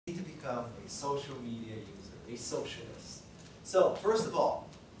become a social media user, a socialist. So, first of all,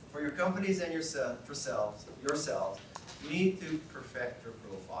 for your companies and yourselves, you need to perfect your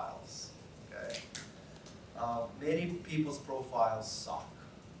profiles. Okay? Many people's profiles suck.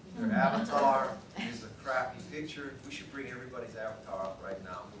 Their avatar is a crappy picture. We should bring everybody's avatar up right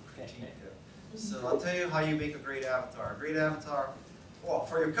now. We'll critique them. So I'll tell you how you make a great avatar. A great avatar, well,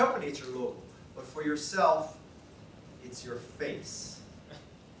 for your company, it's your logo. But for yourself, it's your face.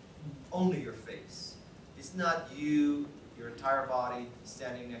 Only your face. It's not you, your entire body,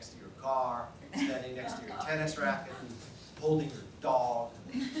 standing next to your car, standing next to your tennis racket, holding your dog,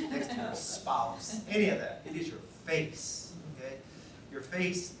 next to your spouse, any of that. It is your face, okay? Your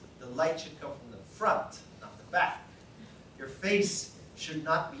face, the light should come from the front, not the back. Your face should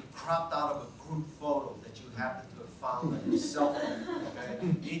not be cropped out of a group photo that you happen to have found on your cell phone, okay?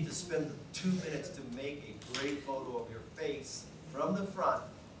 You need to spend 2 minutes to make a great photo of your face from the front,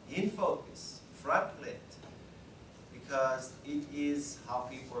 in focus, front lit, because it is how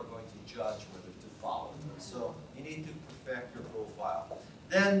people are going to judge whether to follow you. So you need to perfect your profile.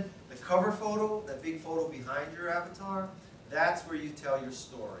 Then the cover photo, that big photo behind your avatar, that's where you tell your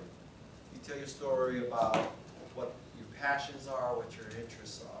story. You tell your story about what your passions are, what your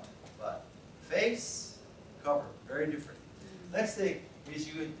interests are. But face, cover, very different. Next thing is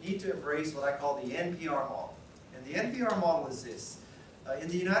you need to embrace what I call the NPR model. And the NPR model is this. In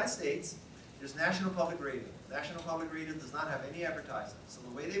the United States, there's National Public Radio. National Public Radio does not have any advertising. So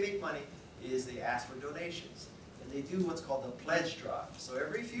the way they make money is they ask for donations. And they do what's called the pledge drive. So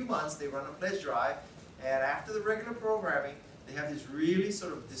every few months they run a pledge drive, and after the regular programming, they have this really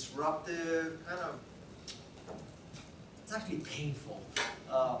sort of disruptive, kind of, it's actually painful.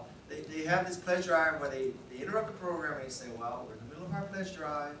 They have this pledge drive where they interrupt the program and they say, well, we're in the middle of our pledge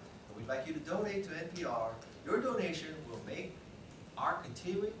drive, and we'd like you to donate to NPR. Your donation will make our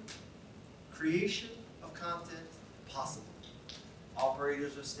continuing creation of content possible.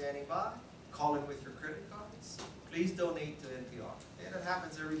 Operators are standing by, calling with your credit cards. Please donate to NPR. And it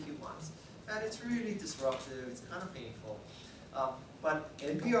happens every few months. And it's really disruptive, it's kind of painful. But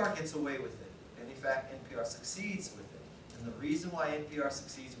NPR gets away with it. And in fact, NPR succeeds with it. And the reason why NPR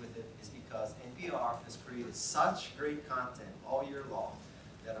succeeds with it is because NPR has created such great content all year long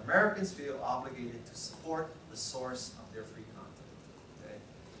that Americans feel obligated to support the source of their free content. Okay?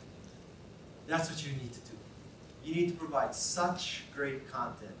 That's what you need to do. You need to provide such great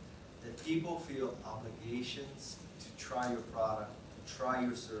content that people feel obligations to try your product, to try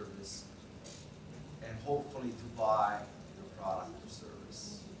your service, and hopefully to buy your product or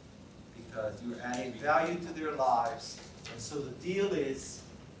service. Because you're adding value to their lives, and so the deal is,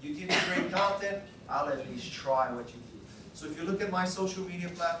 you give me great content, I'll at least try what you do. So if you look at my social media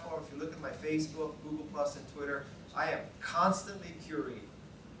platform, if you look at my Facebook, Google+, and Twitter, I am constantly curating.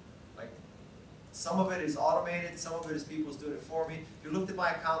 Like, some of it is automated, some of it is people's doing it for me. If you looked at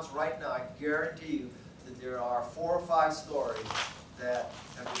my accounts right now, I guarantee you that there are 4 or 5 stories that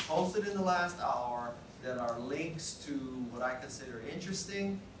have been posted in the last hour that are links to what I consider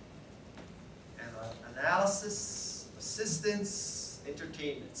interesting, and analysis, assistance,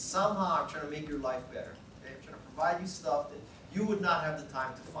 entertainment. Somehow I'm trying to make your life better. Okay? I'm trying to provide you stuff that you would not have the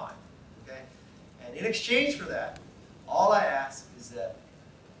time to find. Okay? And in exchange for that, all I ask is that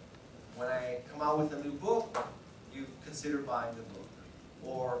when I come out with a new book, you consider buying the book,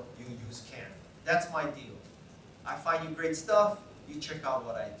 or you use QandA. That's my deal. I find you great stuff, you check out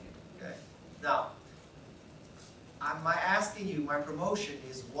what I do. Okay? Now, my asking you, my promotion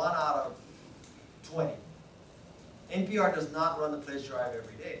is 1 out of 20. NPR does not run the pledge drive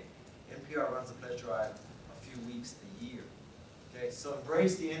every day. NPR runs the pledge drive a few weeks a year. Okay, so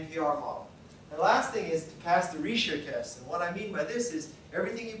embrace the NPR model. And the last thing is to pass the reshare test. And what I mean by this is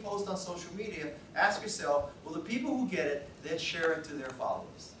everything you post on social media, ask yourself, will the people who get it then share it to their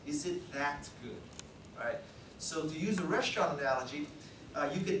followers? Is it that good? Right? So to use a restaurant analogy,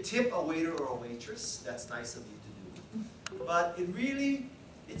 you could tip a waiter or a waitress. That's nice of you to do. But it really,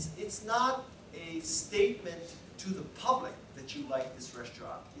 it's not a statement to the public that you like this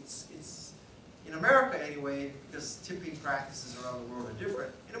restaurant. It's in America anyway, because tipping practices around the world are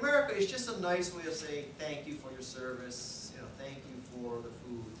different. In America, it's just a nice way of saying thank you for your service, thank you for the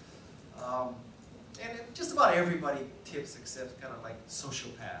food. And just about everybody tips except kind of like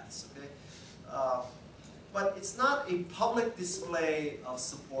sociopaths, okay? But it's not a public display of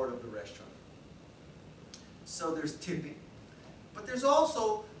support of the restaurant. So there's tipping. But there's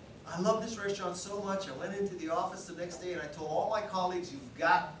also, I love this restaurant so much, I went into the office the next day and I told all my colleagues, you've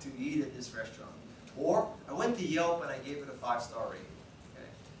got to eat at this restaurant. Or I went to Yelp and I gave it a 5-star rating. Okay?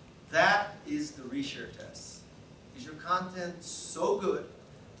 That is the reshare test. Is your content so good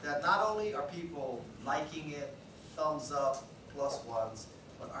that that not only are people liking it, thumbs up, plus ones,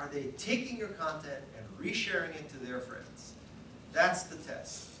 but are they taking your content and resharing it to their friends? That's the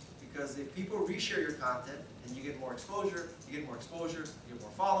test. Because if people reshare your content, then you get more exposure, you get more exposure, you get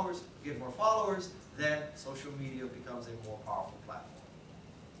more followers, you get more followers, then social media becomes a more powerful platform.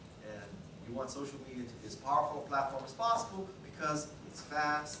 And you want social media to be as powerful a platform as possible because it's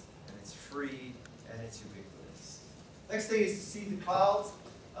fast, and it's free, and it's ubiquitous. Next thing is to see the clouds.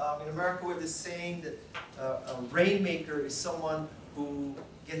 In America, we have this saying that a rainmaker is someone who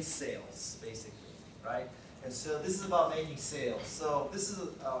gets sales, basically, right? And so this is about making sales. So this is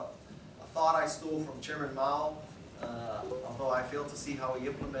a thought I stole from Chairman Mao, although I failed to see how he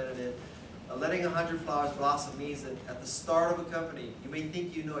implemented it. Letting 100 flowers blossom means that at the start of a company, you may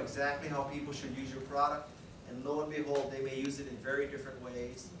think you know exactly how people should use your product, and lo and behold, they may use it in very different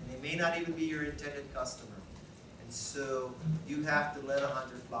ways, and they may not even be your intended customer. And so you have to let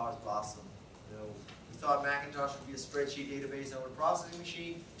 100 flowers blossom. You know, we thought Macintosh would be a spreadsheet database and word processing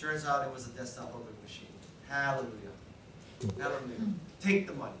machine. Turns out it was a desktop opening machine. Hallelujah. Hallelujah. Take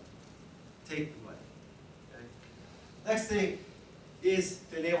the money. Take the money. Okay? Next thing is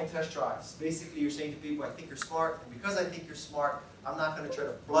to enable test drives. Basically, you're saying to people, I think you're smart, and because I think you're smart, I'm not going to try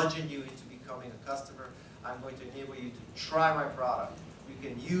to bludgeon you into becoming a customer. I'm going to enable you to try my product. You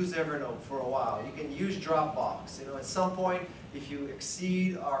can use Evernote for a while. You can use Dropbox. You know, at some point, if you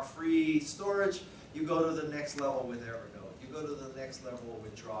exceed our free storage, you go to the next level with Evernote. You go to the next level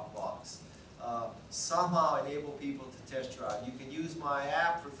with Dropbox. Somehow enable people to test drive. You can use my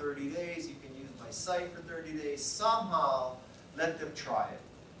app for 30 days. You can use my site for 30 days. Somehow, let them try it.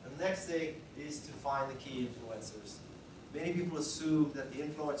 The next thing is to find the key influencers. Many people assume that the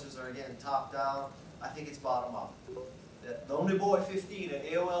influencers are, again, top down. I think it's bottom up. That lonelyboy15 at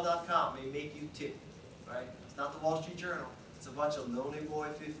AOL.com may make you tick, right? It's not the Wall Street Journal. It's a bunch of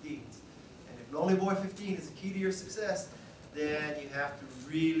lonelyboy15s. And if lonelyboy15 is the key to your success, then you have to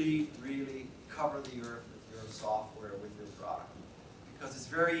really, really cover the earth with your software, with your product. Because it's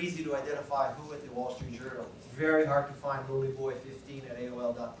very easy to identify who at the Wall Street Journal. It's very hard to find lonelyboy15 at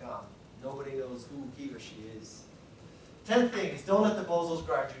AOL.com. Nobody knows who he or she is. 10th thing is don't let the bozos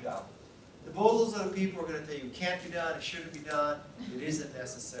grind you down. The bozos are the people who are going to tell you it can't be done, it shouldn't be done, it isn't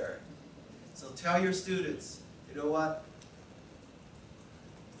necessary. So tell your students, you know what?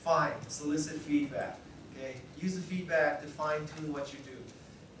 Fine, solicit feedback. Okay? Use the feedback to fine-tune what you do.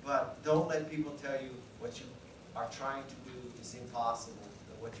 But don't let people tell you what you are trying to do is impossible,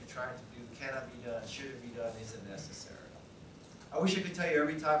 that what you're trying to do cannot be done, shouldn't be done, isn't necessary. I wish I could tell you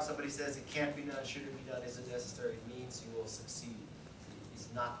every time somebody says it can't be done, shouldn't be done, isn't necessary, it means you will succeed. It's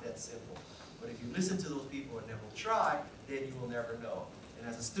not that simple. But if you listen to those people and never try, then you will never know. And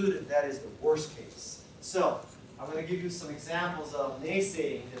as a student, that is the worst case. So, I'm going to give you some examples of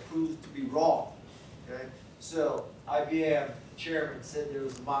naysaying that proved to be wrong. Okay? So, IBM chairman said there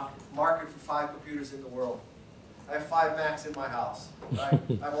was a market for 5 computers in the world. I have 5 Macs in my house. Right?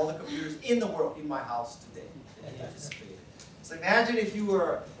 I have all the computers in the world in my house today. So imagine if you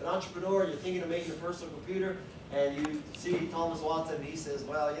were an entrepreneur, you're thinking of making a personal computer, and you see Thomas Watson, and he says,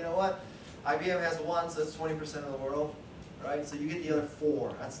 well, you know what? IBM has 1, so that's 20% of the world. Right? So you get the other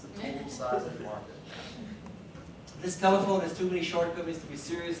 4. That's the total size of the market. This telephone has too many shortcomings to be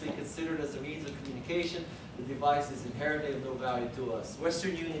seriously considered as a means of communication. The device is inherently of no value to us.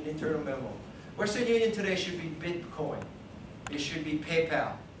 Western Union internal memo. Western Union today should be Bitcoin. It should be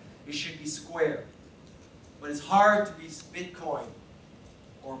PayPal. It should be Square. But it's hard to be Bitcoin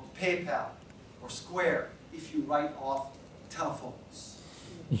or PayPal or Square if you write off telephones.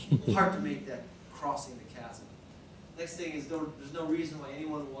 Hard to make that crossing the chasm. Next thing is there's no reason why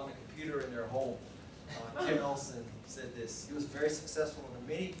anyone would want a computer in their home. Ken Olsen said this. He was very successful in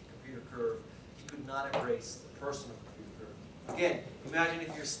the mini computer curve. He could not embrace the personal computer curve. Again, imagine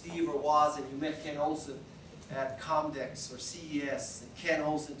if you're Steve or Woz and you met Ken Olsen at Comdex or CES, and Ken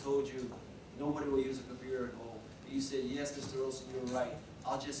Olsen told you nobody will use a computer at home. And you said, yes, Mr. Olsen, you're right.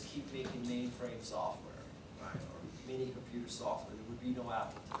 I'll just keep making mainframe software, right, or mini computer software. There would be no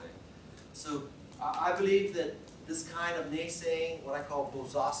Apple today. So I believe that this kind of naysaying, what I call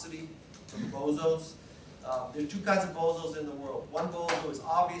bozosity, from bozos. There are 2 kinds of bozos in the world. One bozo is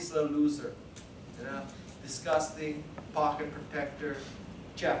obviously a loser. You know, disgusting, pocket protector,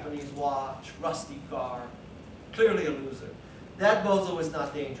 Japanese watch, rusty car, clearly a loser. That bozo is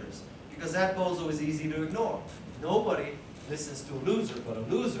not dangerous because that bozo is easy to ignore. Nobody listens to a loser but a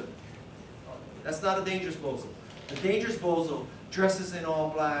loser. That's not a dangerous bozo. The dangerous bozo dresses in all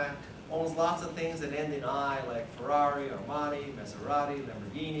black, owns lots of things that end in I, like Ferrari, Armani, Maserati,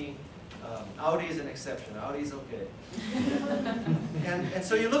 Lamborghini, Audi is an exception. Audi is okay. And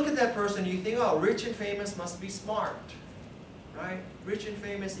so you look at that person and you think, oh, rich and famous must be smart, right? Rich and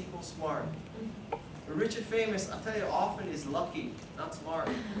famous equals smart. But rich and famous, I'll tell you, often is lucky, not smart,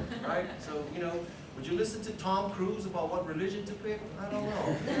 right? So, you know, would you listen to Tom Cruise about what religion to pick? I don't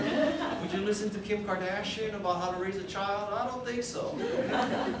know. Would you listen to Kim Kardashian about how to raise a child? I don't think so.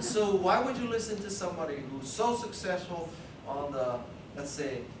 So why would you listen to somebody who's so successful on the, let's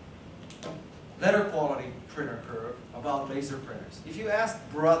say, letter quality printer curve about laser printers? If you ask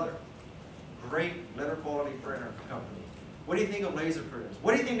Brother, great letter quality printer company, what do you think of laser printers?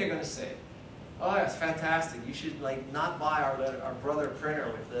 What do you think they're going to say? Oh, it's fantastic. You should like not buy our Brother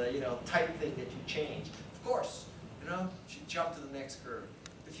printer with the type thing that you change. Of course, you should jump to the next curve.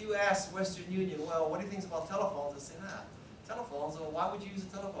 If you ask Western Union, well, what do you think about telephones? They say, telephones. Well, why would you use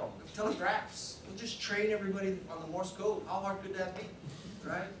a telephone? Telegraphs. We'll just train everybody on the Morse code. How hard could that be,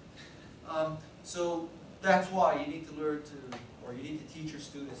 right? So that's why you need to learn to, or you need to teach your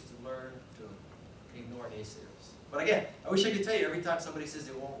students to learn to ignore naysayers. But again, I wish I could tell you every time somebody says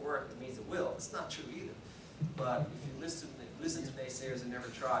it won't work, it means it will. It's not true either. But if you listen to naysayers and never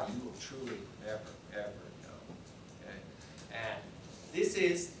try, you will truly never, ever know. Okay? And this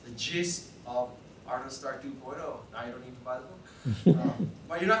is the gist of Art of the Start 2.0. Now you don't need to buy the book.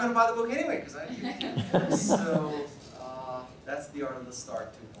 But you're not going to buy the book anyway, because I give it to you. So that's the Art of the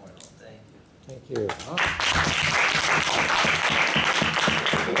Start 2.0. Thank you. Thank you.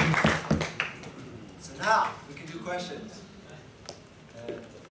 So now, we can do questions.